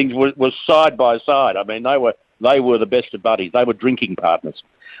these things were side by side. I mean, they were the best of buddies. They were drinking partners.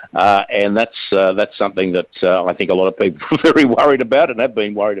 And that's something that I think a lot of people are very worried about and have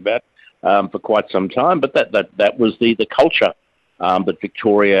been worried about for quite some time. But that was the culture that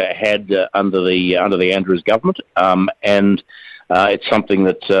Victoria had under the Andrews government, and it's something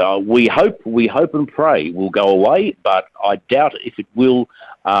that we hope and pray will go away. But I doubt if it will,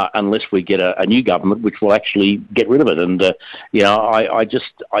 unless we get a new government which will actually get rid of it. And I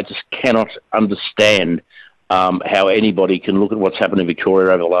just cannot understand how anybody can look at what's happened in Victoria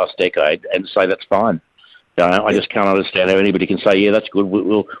over the last decade and say that's fine. I just can't understand how anybody can say, yeah, that's good.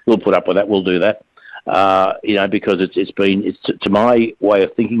 We'll put up with that. We'll do that. Because it's been to my way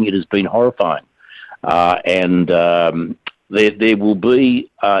of thinking, it has been horrifying. And there will be,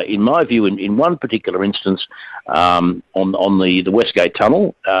 in my view, in one particular instance, on the Westgate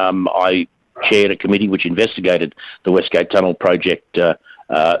Tunnel. I chaired a committee which investigated the Westgate Tunnel project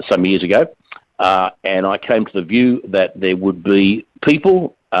some years ago. And I came to the view that there would be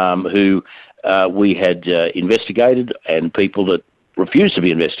people who we had investigated and people that refused to be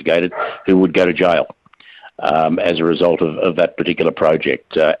investigated who would go to jail as a result of that particular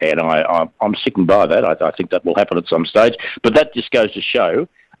project. And I'm sticking by that. I think that will happen at some stage. But that just goes to show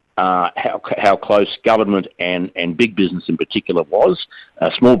how close government and big business in particular was.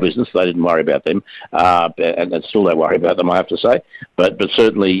 Small business, they didn't worry about them, and still don't worry about them, I have to say. But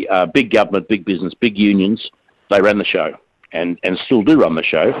certainly big government, big business, big unions, they ran the show and still do run the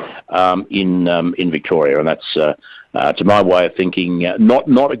show in Victoria. And that's, to my way of thinking,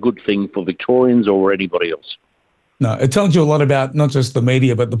 not a good thing for Victorians or anybody else. No, it tells you a lot about not just the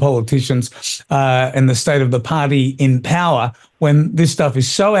media, but the politicians and the state of the party in power when this stuff is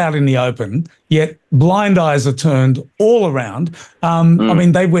so out in the open, yet blind eyes are turned all around. I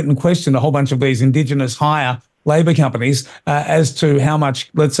mean, they went and questioned a whole bunch of these Indigenous hire Labor companies as to how much,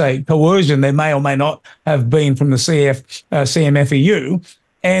 let's say, coercion there may or may not have been from the CMFEU.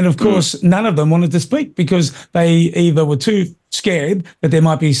 And, of course, none of them wanted to speak because they either were too scared that there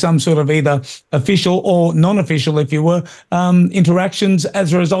might be some sort of either official or non-official, if you were, interactions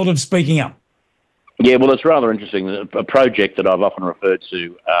as a result of speaking up. Yeah, well, it's rather interesting. A project that I've often referred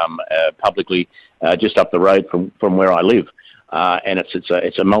to publicly just up the road from where I live, and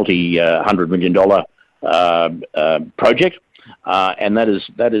it's a multi-$100 million project, and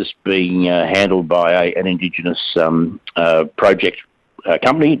that is being handled by an Indigenous project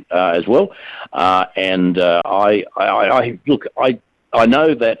company as well, and I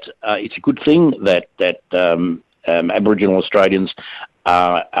know that it's a good thing that Aboriginal Australians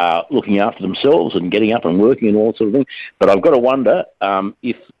are looking after themselves and getting up and working and all that sort of thing. But I've got to wonder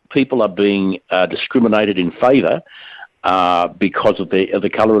if people are being discriminated in favour because of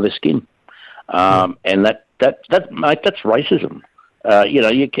the colour of their skin, and that's racism.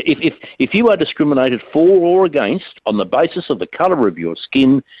 If you are discriminated for or against on the basis of the colour of your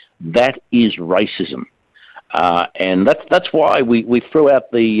skin, that is racism. And that's why we threw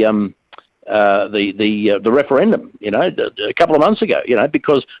out the referendum, a couple of months ago,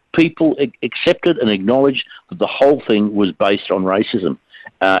 because people accepted and acknowledged that the whole thing was based on racism.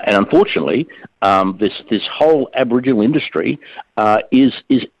 And unfortunately, this whole Aboriginal industry is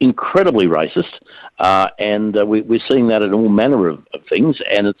incredibly racist, and we're seeing that in all manner of things.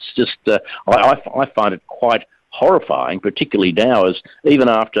 And it's just, I find it quite horrifying, particularly now, as even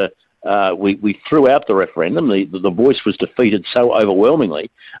after we threw out the referendum, the voice was defeated so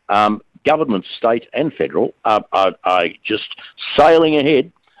overwhelmingly. Government, state and federal, are just sailing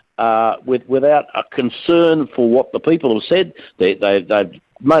ahead without a concern for what the people have said. They've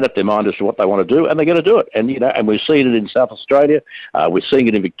made up their mind as to what they want to do, and they're going to do it. And and we're seeing it in South Australia, we're seeing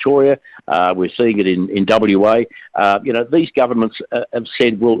it in Victoria, we're seeing it in WA. These governments have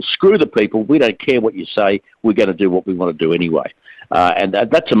said, "Well, screw the people. We don't care what you say. We're going to do what we want to do anyway." And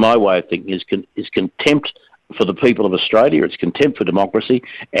that, to my way of thinking, is contempt for the people of Australia. It's contempt for democracy,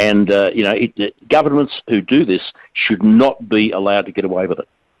 and governments who do this should not be allowed to get away with it.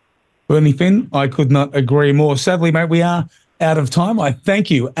 Bernie Finn, I could not agree more. Sadly, mate, we are out of time. I thank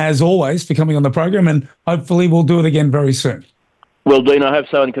you, as always, for coming on the program, and hopefully we'll do it again very soon. Well, Dean, I hope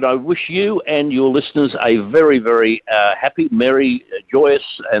so, and could I wish you and your listeners a very, very happy, merry, joyous,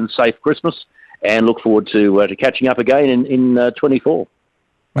 and safe Christmas, and look forward to catching up again in 24.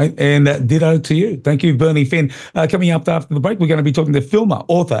 Right, and ditto to you. Thank you, Bernie Finn. Coming up after the break, we're going to be talking to filmer,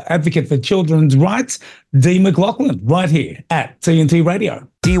 author, advocate for children's rights, Dee McLachlan, right here at TNT Radio.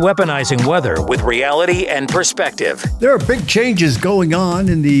 De-weaponizing weather with reality and perspective. There are big changes going on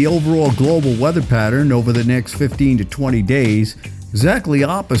in the overall global weather pattern over the next 15 to 20 days, exactly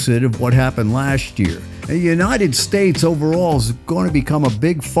opposite of what happened last year. The United States overall is going to become a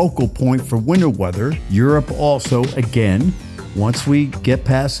big focal point for winter weather. Europe also, again, once we get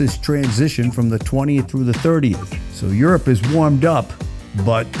past this transition from the 20th through the 30th. So Europe is warmed up,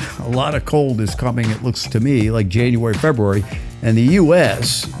 but a lot of cold is coming, it looks to me, like January, February. And the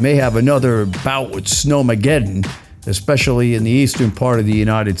U.S. may have another bout with Snowmageddon, especially in the eastern part of the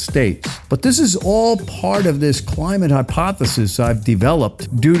United States. But this is all part of this climate hypothesis I've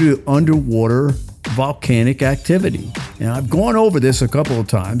developed due to underwater volcanic activity. And I've gone over this a couple of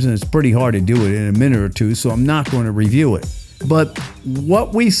times, and it's pretty hard to do it in a minute or two, so I'm not going to review it. But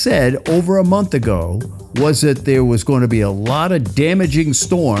what we said over a month ago was that there was going to be a lot of damaging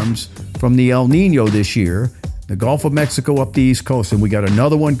storms from the El Nino this year, the Gulf of Mexico up the East Coast, and we got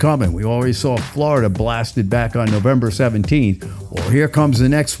another one coming. We already saw Florida blasted back on November 17th. Well, here comes the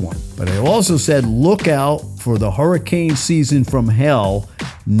next one. But I also said look out for the hurricane season from hell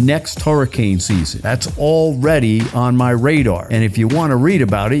next hurricane season. That's already on my radar. And if you want to read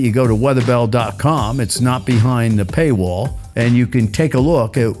about it, you go to weatherbell.com. It's not behind the paywall. And you can take a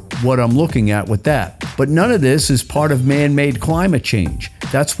look at what I'm looking at with that. But none of this is part of man-made climate change.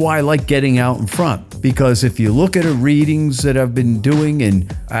 That's why I like getting out in front. Because if you look at the readings that I've been doing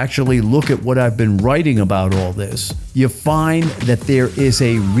and actually look at what I've been writing about all this, you find that there is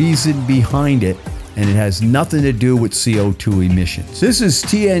a reason behind it, and it has nothing to do with CO2 emissions. This is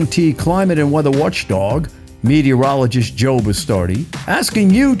TNT Climate and Weather Watchdog, meteorologist Joe Bastardi,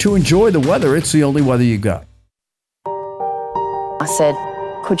 asking you to enjoy the weather. It's the only weather you got. I said,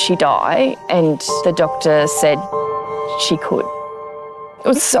 could she die? And the doctor said she could. It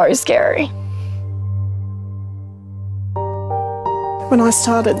was so scary. When I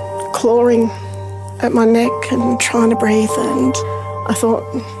started clawing at my neck and trying to breathe, and I thought,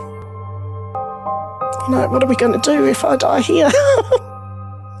 what are we going to do if I die here?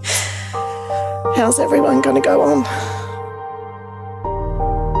 How's everyone going to go on?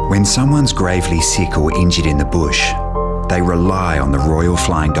 When someone's gravely sick or injured in the bush, they rely on the Royal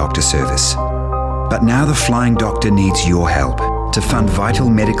Flying Doctor Service. But now the Flying Doctor needs your help to fund vital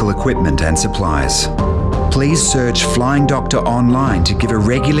medical equipment and supplies. Please search Flying Doctor online to give a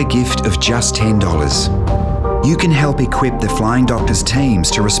regular gift of just $10. You can help equip the Flying Doctor's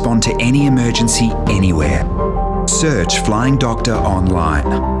teams to respond to any emergency anywhere. Search Flying Doctor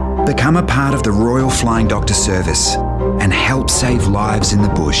online. Become a part of the Royal Flying Doctor Service and help save lives in the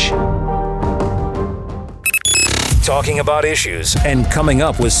bush. Talking about issues and coming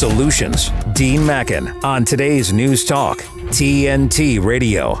up with solutions. Dean Mackin on today's News Talk, TNT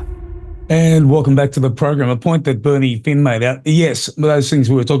Radio. And welcome back to the program. A point that Bernie Finn made out. Yes, those things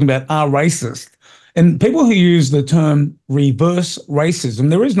we were talking about are racist. And people who use the term reverse racism,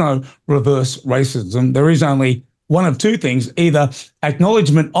 there is no reverse racism. There is only one of two things, either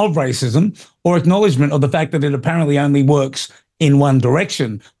acknowledgement of racism or acknowledgement of the fact that it apparently only works in one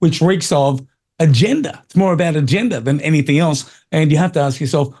direction, which reeks of agenda. It's more about agenda than anything else. And you have to ask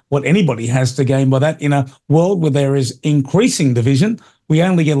yourself what anybody has to gain by that in a world where there is increasing division. We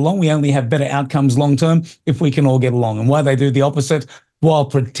only get along. We only have better outcomes long term if we can all get along. And why they do the opposite while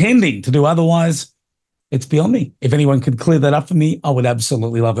pretending to do otherwise, it's beyond me. If anyone could clear that up for me, I would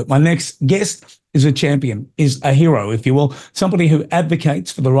absolutely love it. My next guest is a champion, is a hero, if you will, somebody who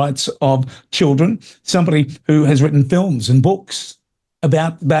advocates for the rights of children, somebody who has written films and books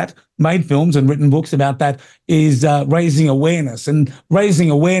about that, made films and written books about that, is raising awareness. And raising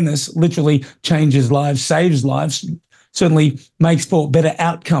awareness literally changes lives, saves lives, certainly makes for better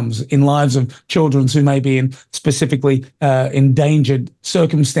outcomes in lives of children who may be in specifically endangered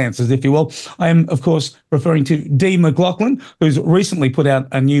circumstances, if you will. I am, of course, referring to Dee McLachlan, who's recently put out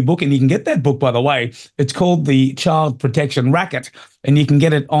a new book, and you can get that book, by the way. It's called The Child Protection Racket, and you can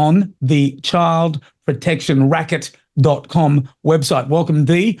get it on the childprotectionracket.com website. Welcome,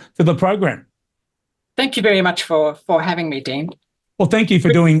 Dee, to the program. Thank you very much for having me, Dean. Well, thank you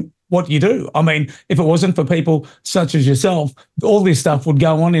for doing what you do. I mean, if it wasn't for people such as yourself, all this stuff would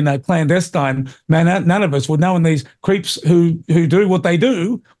go on in a clandestine manner. None of us would know, and these creeps who do what they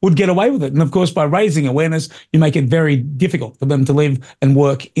do would get away with it. And of course, by raising awareness, you make it very difficult for them to live and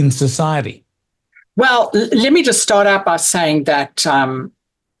work in society. Well, let me just start out by saying that 5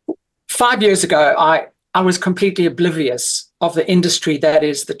 years ago, I was completely oblivious of the industry that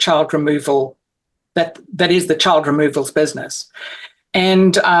is the child removal, that is the child removals business.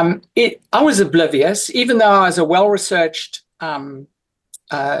 And I was oblivious, even though I was a well-researched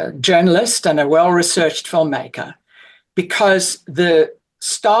journalist and a well-researched filmmaker, because the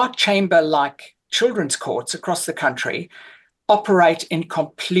Star Chamber-like children's courts across the country operate in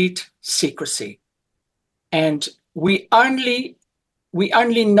complete secrecy. And we only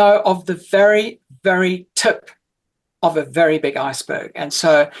know of the very, very tip of a very big iceberg. And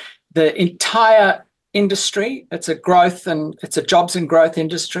so the entire industry, it's a jobs and growth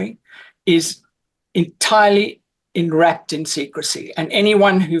industry, is entirely enwrapped in secrecy, and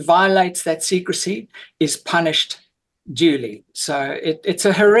anyone who violates that secrecy is punished duly. So it's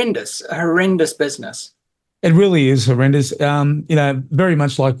a horrendous business. It really is horrendous. Very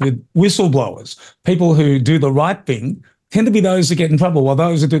much like with whistleblowers, people who do the right thing tend to be those that get in trouble, while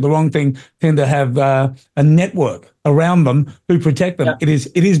those that do the wrong thing tend to have a network around them who protect them. Yeah.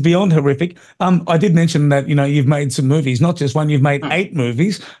 It is beyond horrific. I did mention that, you've made some movies, not just one, you've made 8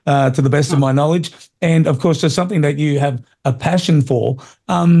 movies, to the best of my knowledge. And of course, there's something that you have a passion for.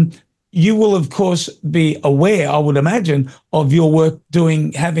 You will, of course, be aware, I would imagine, of your work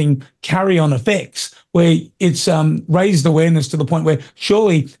having carry-on effects, where it's raised awareness to the point where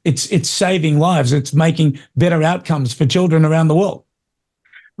surely it's saving lives, it's making better outcomes for children around the world.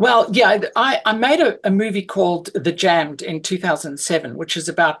 Well, yeah, I made a movie called The Jammed in 2007, which is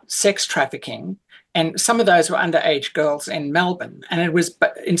about sex trafficking, and some of those were underage girls in Melbourne, and it was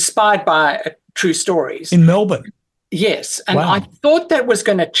inspired by true stories. In Melbourne? Yes, and wow. I thought that was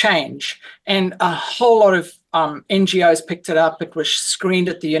going to change, and a whole lot of NGOs picked it up. It was screened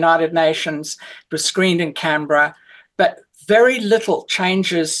at the United Nations, it was screened in Canberra, but very little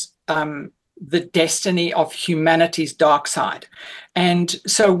changes the destiny of humanity's dark side. And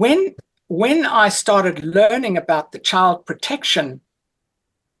so when I started learning about the child protection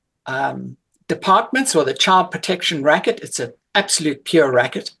departments, or the child protection racket, it's an absolute pure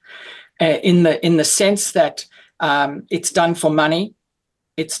racket, in the sense that it's done for money.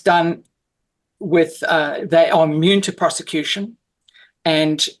 It's done with, they are immune to prosecution,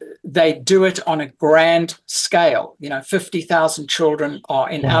 and they do it on a grand scale. 50,000 children are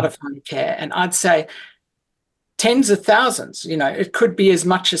in out-of-home care. And I'd say tens of thousands, it could be as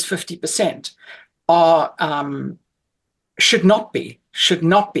much as 50% are, should not be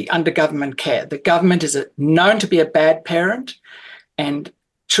under government care. The government is known to be a bad parent, and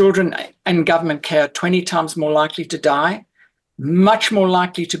children in government care are 20 times more likely to die, much more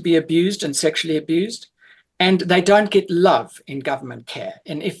likely to be abused and sexually abused, and they don't get love in government care.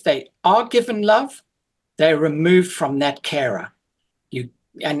 And if they are given love, they're removed from that carer.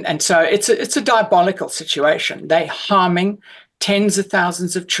 And so it's a diabolical situation. They're harming tens of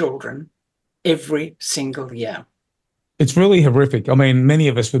thousands of children every single year. It's really horrific. I mean, many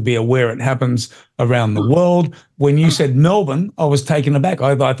of us would be aware it happens around the world. When you said Melbourne, I was taken aback.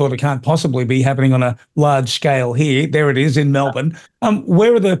 I thought it can't possibly be happening on a large scale here. There it is in Melbourne.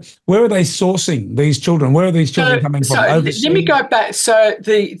 Where are they sourcing these children? Where are these children coming from? Overseas? Let me go back. So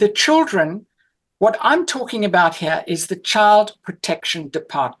the children, what I'm talking about here is the child protection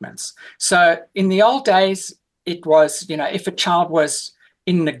departments. So in the old days, it was, if a child was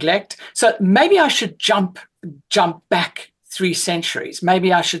in neglect. So maybe I should jump back 3 centuries.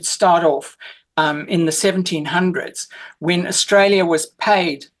 Maybe I should start off in the 1700s, when Australia was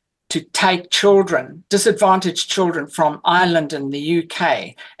paid to take children, disadvantaged children from Ireland and the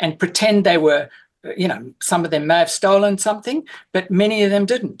UK, and pretend they were, some of them may have stolen something, but many of them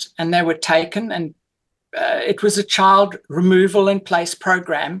didn't. And they were taken, and it was a child removal in place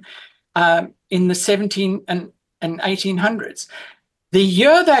program in the 17 and 1800s. The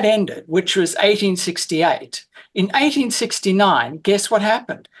year that ended, which was 1868, in 1869, guess what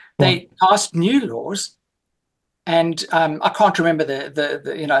happened? They passed new laws, and I can't remember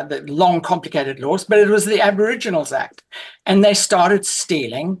the long, complicated laws, but it was the Aboriginals Act, and they started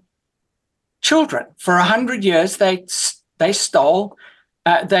stealing children. For 100 years, they stole.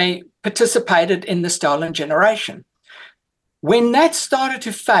 They participated in the stolen generation. When that started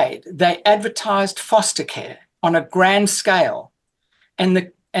to fade, they advertised foster care on a grand scale, and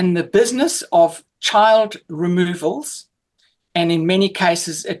the business of child removals, and in many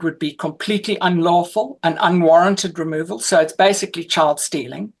cases it would be completely unlawful and unwarranted removal, so it's basically child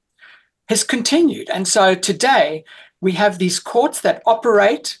stealing, has continued. And so today we have these courts that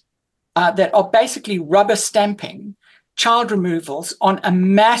operate, that are basically rubber stamping child removals on a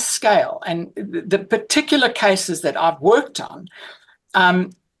mass scale. And the particular cases that I've worked on,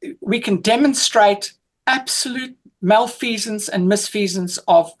 we can demonstrate absolute malfeasance and misfeasance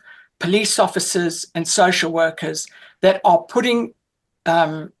of police officers and social workers that are putting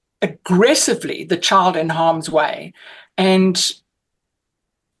aggressively the child in harm's way. And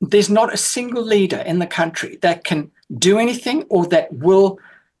there's not a single leader in the country that can do anything or that will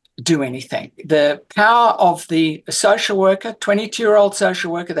do anything. The power of the social worker, 22-year-old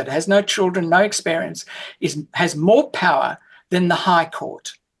social worker that has no children, no experience, has more power than the High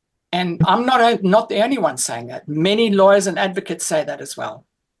Court. And I'm not the only one saying that. Many lawyers and advocates say that as well.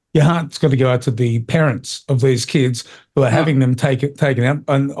 Your heart's got to go out to the parents of these kids who are having them taken out.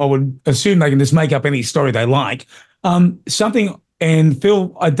 And I would assume they can just make up any story they like. And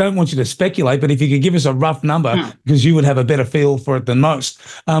Phil, I don't want you to speculate, but if you could give us a rough number, because you would have a better feel for it than most,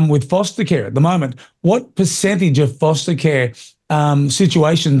 with foster care at the moment, what percentage of foster care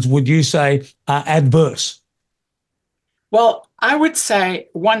situations would you say are adverse? Well, I would say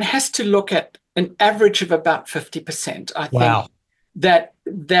one has to look at an average of about 50%. I think that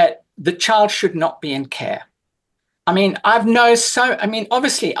the child should not be in care. I mean,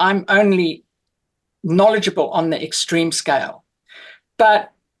 obviously I'm only knowledgeable on the extreme scale,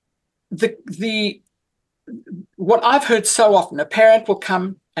 but what I've heard so often, a parent will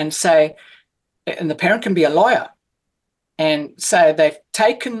come and say, and the parent can be a lawyer, and say, they've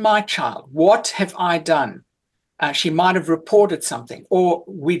taken my child. What have I done? She might have reported something. Or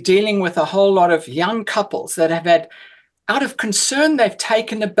we're dealing with a whole lot of young couples that have had, out of concern, they've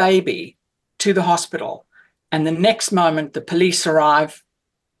taken a baby to the hospital, and the next moment the police arrive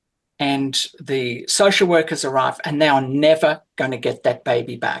and the social workers arrive, and they are never going to get that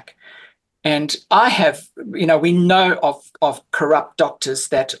baby back. And we know of corrupt doctors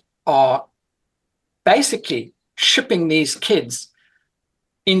that are basically shipping these kids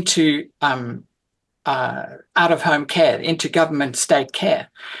into out-of-home care, into government state care.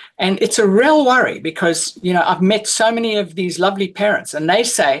 And it's a real worry because, I've met so many of these lovely parents, and they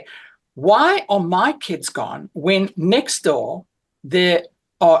say, why are my kids gone when next door there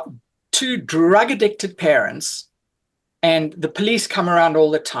are two drug-addicted parents and the police come around all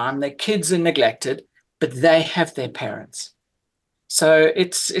the time, their kids are neglected, but they have their parents. So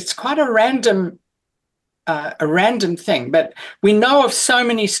it's quite a random thing, but we know of so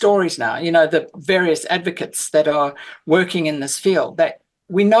many stories now, the various advocates that are working in this field, that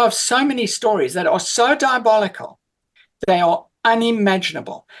we know of so many stories that are so diabolical, they are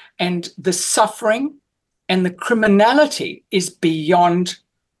unimaginable. And the suffering and the criminality is beyond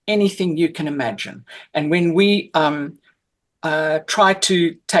anything you can imagine. And when we tried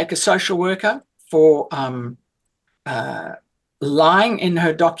to take a social worker for lying in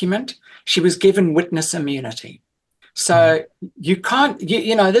her document, she was given witness immunity. So you can't,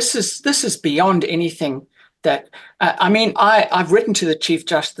 this is beyond anything that, I've written to the Chief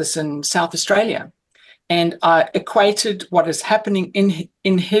Justice in South Australia, and I equated what is happening in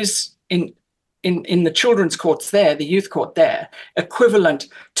the children's courts there, the youth court there, equivalent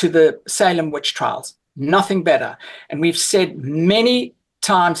to the Salem witch trials. Nothing better. And we've said many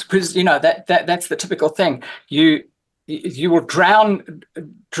times, because that's the typical thing. You will drown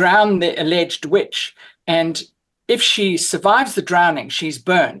the alleged witch, and if she survives the drowning, she's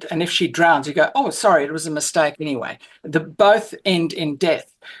burned. And if she drowns, you go, oh, sorry, it was a mistake anyway. Both end in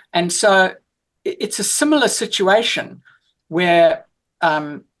death. And so it's a similar situation where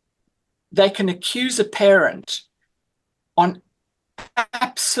they can accuse a parent on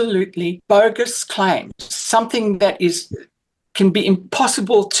absolutely bogus claims, something that can be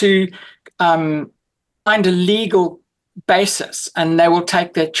impossible to find a legal basis, and they will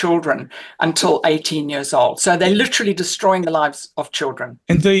take their children until 18 years old. So they're literally destroying the lives of children.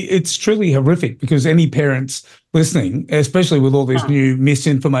 And it's truly horrific, because any parents listening, especially with all this new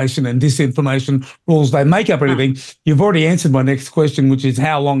misinformation and disinformation rules, they make up anything. You've already answered my next question, which is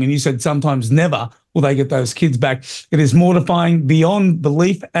how long, and you said sometimes never will they get those kids back. It is mortifying beyond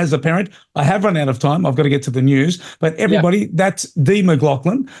belief as a parent. I have run out of time. I've got to get to the news. But everybody, that's Dee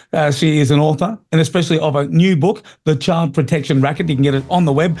McLachlan. She is an author, and especially of a new book, The Child Protection Racket. You can get it on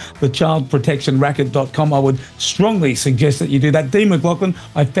the web, thechildprotectionracket.com. I would strongly suggest that you do that. Dee McLachlan,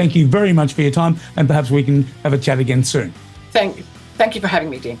 I thank you very much for your time, and perhaps we can have a chat again soon. Thank you for having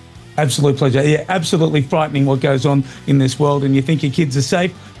me, Dean. Absolute pleasure. Yeah, absolutely frightening what goes on in this world, and you think your kids are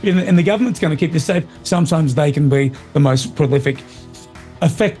safe, and the government's going to keep you safe. Sometimes they can be the most prolific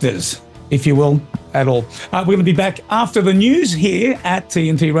effectors, if you will, at all. We're going to be back after the news here at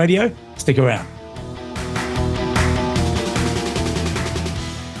TNT Radio. Stick around.